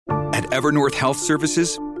Evernorth Health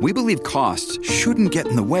Services, we believe costs shouldn't get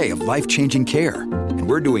in the way of life-changing care, and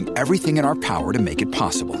we're doing everything in our power to make it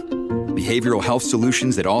possible. Behavioral health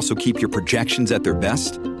solutions that also keep your projections at their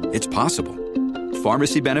best? It's possible.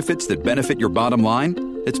 Pharmacy benefits that benefit your bottom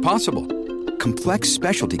line? It's possible. Complex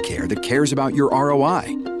specialty care that cares about your ROI?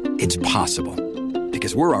 It's possible.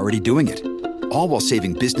 Because we're already doing it. All while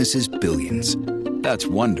saving businesses billions. That's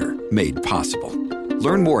Wonder made possible.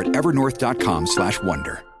 Learn more at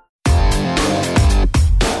evernorth.com/wonder.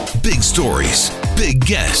 Big stories, big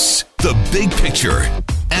guests, the big picture.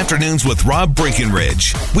 Afternoons with Rob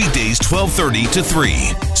Breckenridge. Weekdays 12:30 to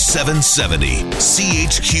 3, 770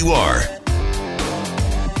 CHQR.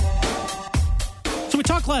 So we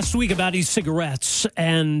talked last week about e-cigarettes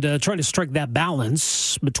and trying to strike that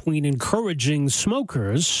balance between encouraging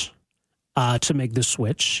smokers to make the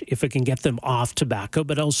switch if it can get them off tobacco,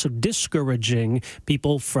 but also discouraging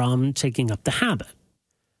people from taking up the habit.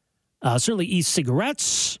 Certainly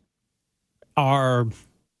e-cigarettes are,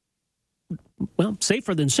 well,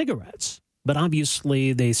 safer than cigarettes, but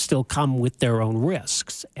obviously they still come with their own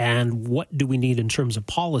risks. And what do we need in terms of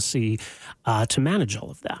policy to manage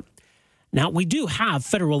all of that? Now, we do have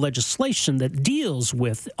federal legislation that deals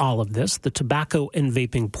with all of this, the Tobacco and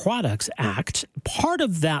Vaping Products Act. Part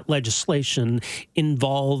of that legislation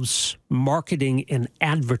involves marketing and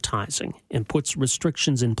advertising and puts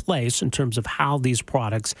restrictions in place in terms of how these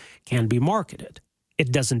products can be marketed.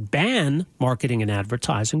 It doesn't ban marketing and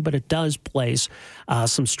advertising, but it does place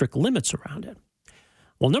some strict limits around it.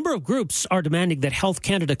 Well, a number of groups are demanding that Health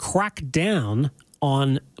Canada crack down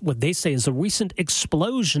on what they say is a recent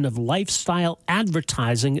explosion of lifestyle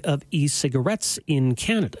advertising of e-cigarettes in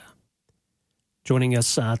Canada. Joining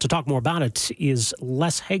us to talk more about it is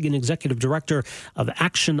Les Hagan, Executive Director of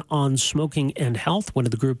Action on Smoking and Health, one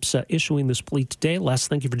of the groups issuing this plea today. Les,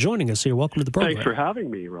 thank you for joining us here. Welcome to the program. Thanks for having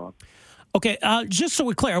me, Rob. Okay, just so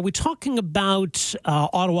we're clear, are we talking about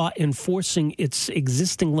Ottawa enforcing its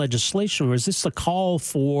existing legislation, or is this a call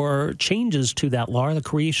for changes to that law, or the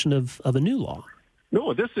creation of a new law?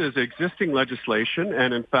 No, this is existing legislation,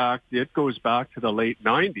 and in fact, it goes back to the late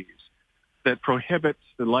 90s that prohibits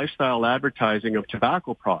the lifestyle advertising of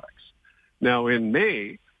tobacco products. Now, in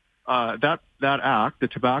May, that act, the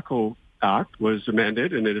Tobacco Act, was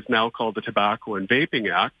amended, and it is now called the Tobacco and Vaping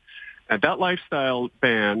Act. And that lifestyle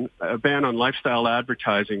ban, a ban on lifestyle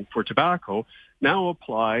advertising for tobacco, now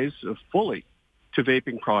applies fully to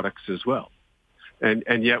vaping products as well.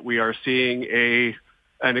 And yet we are seeing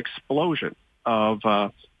an explosion of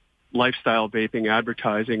lifestyle vaping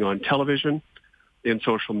advertising on television, in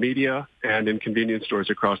social media, and in convenience stores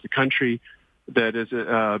across the country that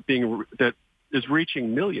is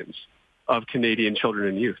reaching millions of Canadian children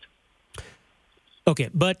and youth.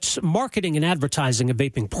 Okay, but marketing and advertising of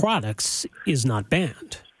vaping products is not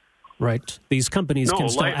banned, right? These companies can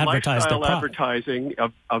still advertise their products. Advertising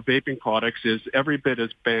of vaping products is every bit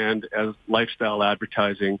as banned as lifestyle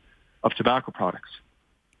advertising of tobacco products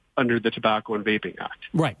under the Tobacco and Vaping Act.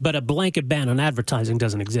 Right, but a blanket ban on advertising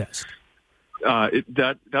doesn't exist.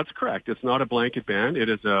 That's correct. It's not a blanket ban. It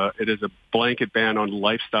is a blanket ban on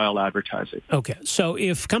lifestyle advertising. Okay, so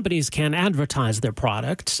if companies can advertise their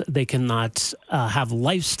products, they cannot have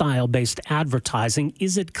lifestyle-based advertising.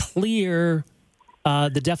 Is it clear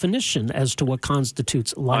the definition as to what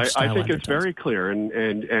constitutes lifestyle advertising? I think it's very clear,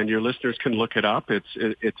 and your listeners can look it up.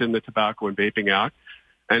 It's in the Tobacco and Vaping Act,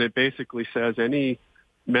 and it basically says any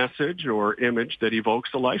message or image that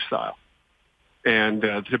evokes a lifestyle. And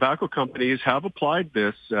the tobacco companies have applied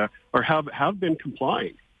this or have been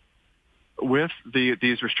complying with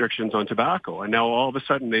these restrictions on tobacco. And now all of a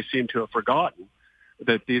sudden they seem to have forgotten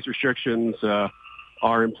that these restrictions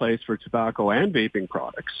are in place for tobacco and vaping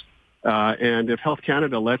products. And if Health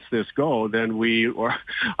Canada lets this go, then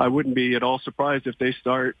I wouldn't be at all surprised if they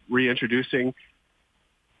start reintroducing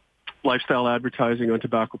lifestyle advertising on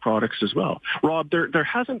tobacco products as well. Rob, there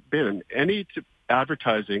hasn't been any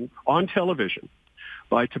advertising on television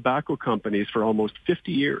by tobacco companies for almost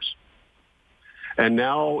 50 years. And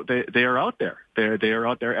now they are out there. They are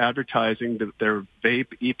out there advertising their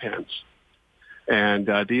vape e-pens. And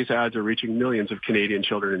these ads are reaching millions of Canadian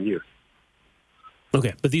children and youth.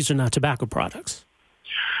 Okay, but these are not tobacco products.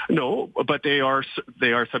 No, but they are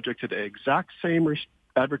subject to the exact same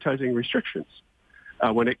advertising restrictions.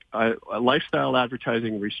 Lifestyle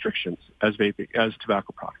advertising restrictions as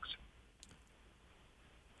tobacco products.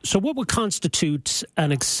 So what would constitute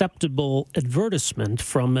an acceptable advertisement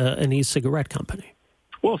from an e-cigarette company?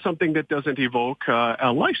 Well, something that doesn't evoke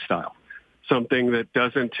a lifestyle, something that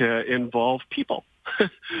doesn't involve people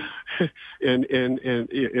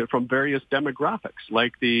from various demographics,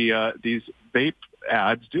 like these vape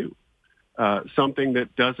ads do. something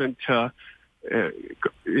that doesn't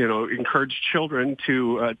encourage children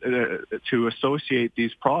to associate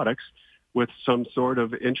these products with some sort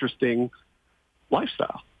of interesting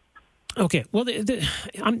lifestyle. Okay, well,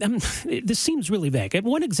 this seems really vague.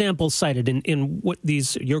 One example cited in what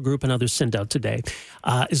your group and others sent out today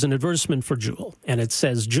is an advertisement for Juul, and it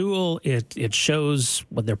says Juul. It shows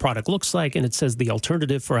what their product looks like, and it says the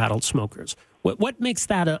alternative for adult smokers. What makes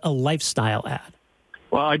that a lifestyle ad?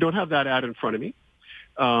 Well, I don't have that ad in front of me,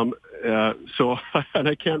 so and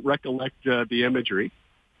I can't recollect the imagery.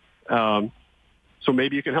 So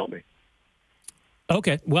maybe you can help me.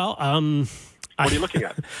 Okay, well. What are you looking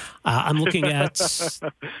at? I'm looking at,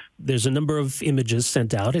 there's a number of images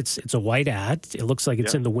sent out. It's a white ad. It looks like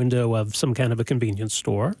it's in the window of some kind of a convenience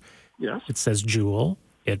store. Yes. It says Juul.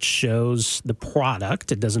 It shows the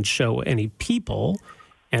product. It doesn't show any people.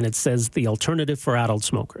 And it says the alternative for adult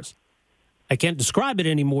smokers. I can't describe it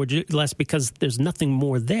any more less because there's nothing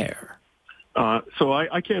more there. So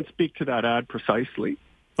I can't speak to that ad precisely.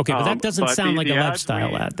 Okay, but that doesn't sound like a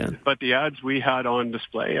lifestyle ad then. But the ads we had on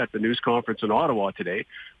display at the news conference in Ottawa today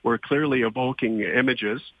were clearly evoking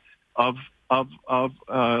images of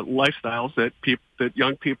lifestyles that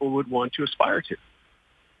young people would want to aspire to.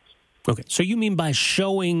 Okay, so you mean by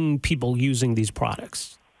showing people using these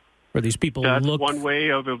products? Or these people That's one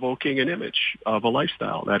way of evoking an image of a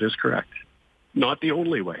lifestyle. That is correct. Not the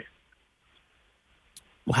only way.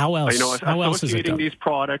 Well, how else? How else is it done? Associating these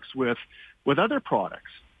products with other products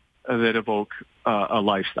that evoke a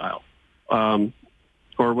lifestyle, or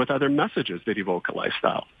with other messages that evoke a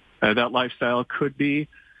lifestyle. That lifestyle could be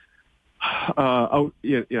attending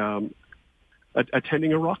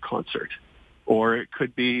a rock concert, or it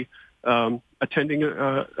could be attending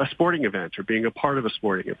a sporting event or being a part of a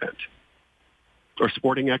sporting event or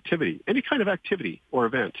sporting activity. Any kind of activity or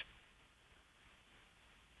event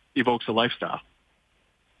evokes a lifestyle.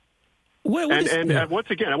 And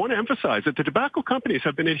once again, I want to emphasize that the tobacco companies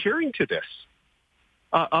have been adhering to this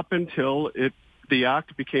up until the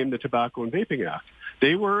act became the Tobacco and Vaping Act.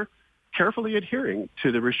 They were carefully adhering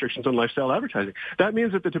to the restrictions on lifestyle advertising. That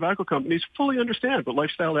means that the tobacco companies fully understand what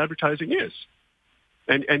lifestyle advertising is.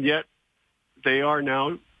 And yet they are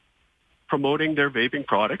now promoting their vaping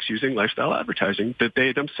products using lifestyle advertising that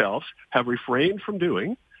they themselves have refrained from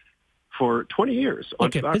doing for 20 years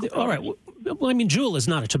on tobacco products. All right. Well, I mean, Juul is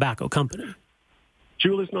not a tobacco company.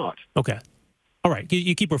 Juul is not. Okay. All right.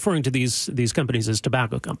 You keep referring to these companies as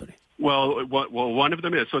tobacco companies. Well, one of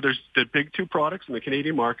them is. So there's the big two products in the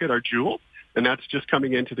Canadian market are Juul, and that's just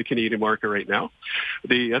coming into the Canadian market right now.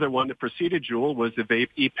 The other one that preceded Juul was the vape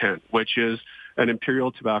E-Pen, which is an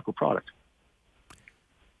Imperial tobacco product.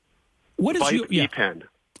 What is E-Pen.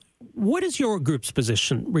 What is your group's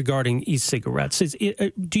position regarding e-cigarettes?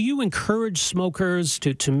 Do you encourage smokers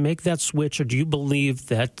to make that switch, or do you believe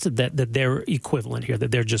that they're equivalent here,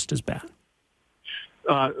 that they're just as bad?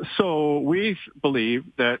 So we believe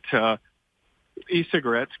that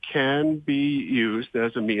e-cigarettes can be used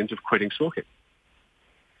as a means of quitting smoking.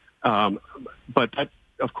 But that,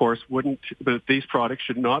 of course, but these products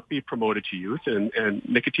should not be promoted to youth, and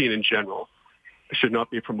nicotine in general should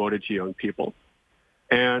not be promoted to young people.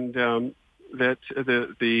 And that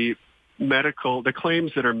the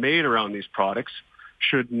claims that are made around these products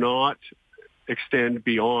should not extend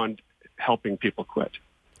beyond helping people quit.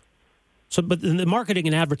 So, but the marketing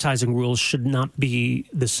and advertising rules should not be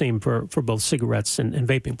the same for both cigarettes and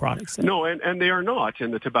vaping products. Then. No, and they are not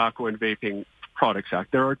in the Tobacco and Vaping Products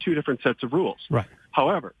Act. There are two different sets of rules. Right.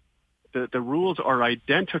 However, the rules are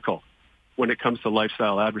identical when it comes to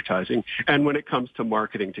lifestyle advertising and when it comes to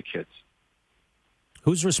marketing to kids.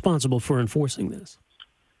 Who's responsible for enforcing this?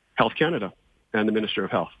 Health Canada and the Minister of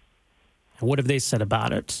Health. And what have they said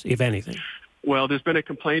about it, if anything? Well, there's been a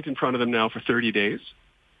complaint in front of them now for 30 days,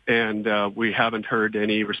 and we haven't heard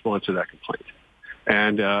any response to that complaint.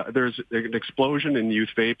 And there's an explosion in youth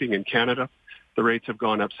vaping in Canada. The rates have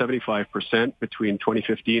gone up 75% between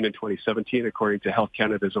 2015 and 2017, according to Health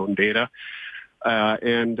Canada's own data.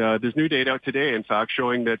 And there's new data out today, in fact,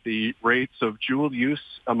 showing that the rates of Juul use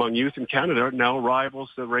among youth in Canada now rivals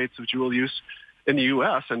the rates of Juul use in the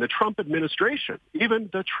U.S. And the Trump administration, even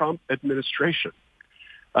the Trump administration,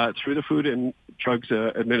 through the Food and Drugs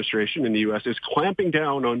Administration in the U.S., is clamping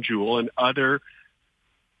down on Juul and other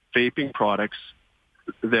vaping products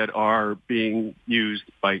that are being used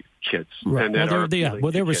by kids. Right. And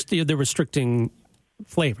they're restricting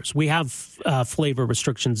flavors. We have flavor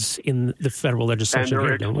restrictions in the federal legislation. And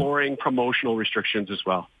they're exploring promotional restrictions as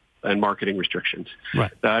well and marketing restrictions.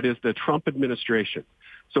 Right. That is the Trump administration.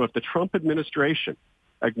 So if the Trump administration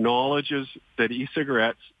acknowledges that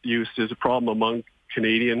e-cigarettes use is a problem among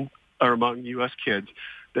Canadian or among U.S. kids,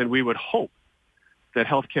 then we would hope that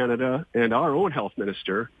Health Canada and our own health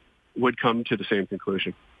minister would come to the same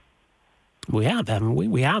conclusion. We have, haven't we?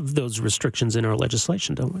 We have those restrictions in our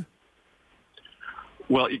legislation, don't we?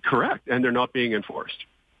 Well, correct, and they're not being enforced.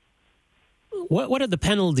 What are the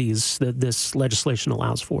penalties that this legislation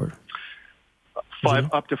allows for?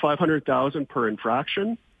 Up to $500,000 per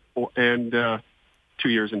infraction, and 2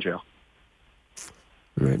 years in jail.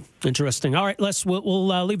 All right. Interesting. All right, Les,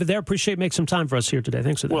 we'll leave it there. Appreciate making some time for us here today.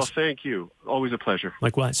 Thanks for this. Well, thank you. Always a pleasure.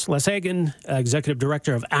 Likewise. Les Hagan, Executive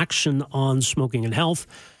Director of Action on Smoking and Health,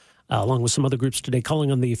 along with some other groups today,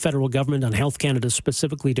 calling on the federal government, on Health Canada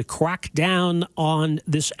specifically, to crack down on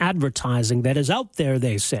this advertising that is out there,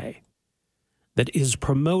 they say, that is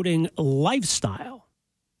promoting lifestyle.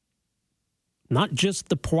 Not just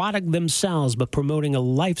the product themselves, but promoting a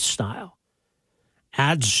lifestyle.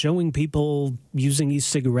 Ads showing people using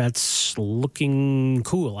e-cigarettes looking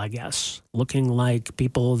cool, I guess. Looking like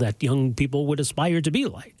people that young people would aspire to be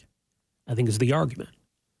like, I think is the argument.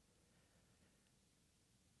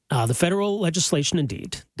 The federal legislation,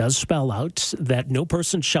 indeed, does spell out that no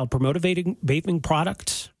person shall promote a vaping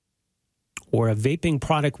product or a vaping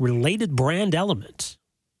product-related brand element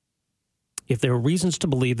if there are reasons to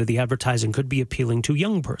believe that the advertising could be appealing to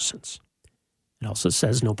young persons. It also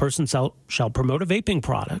says no person shall promote a vaping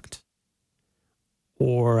product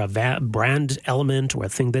or a brand element or a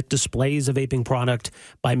thing that displays a vaping product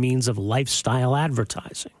by means of lifestyle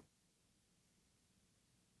advertising.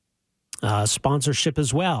 Sponsorship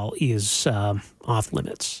as well is off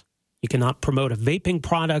limits. You cannot promote a vaping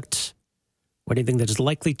product or anything that is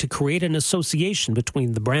likely to create an association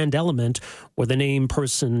between the brand element or the name,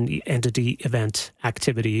 person, entity, event,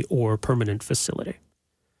 activity, or permanent facility.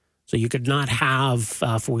 So you could not have,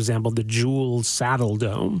 for example, the Juul Saddle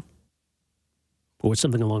Dome or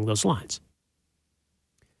something along those lines.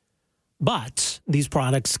 But these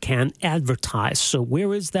products can advertise. So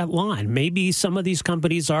where is that line? Maybe some of these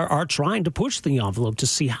companies are trying to push the envelope to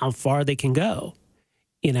see how far they can go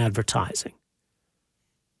in advertising.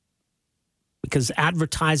 Because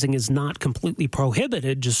advertising is not completely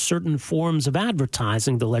prohibited, just certain forms of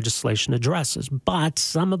advertising the legislation addresses. But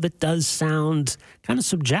some of it does sound kind of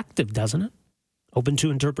subjective, doesn't it? Open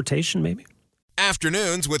to interpretation, maybe?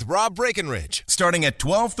 Afternoons with Rob Breckenridge, starting at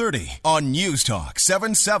 12:30 on News Talk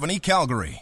 770 Calgary.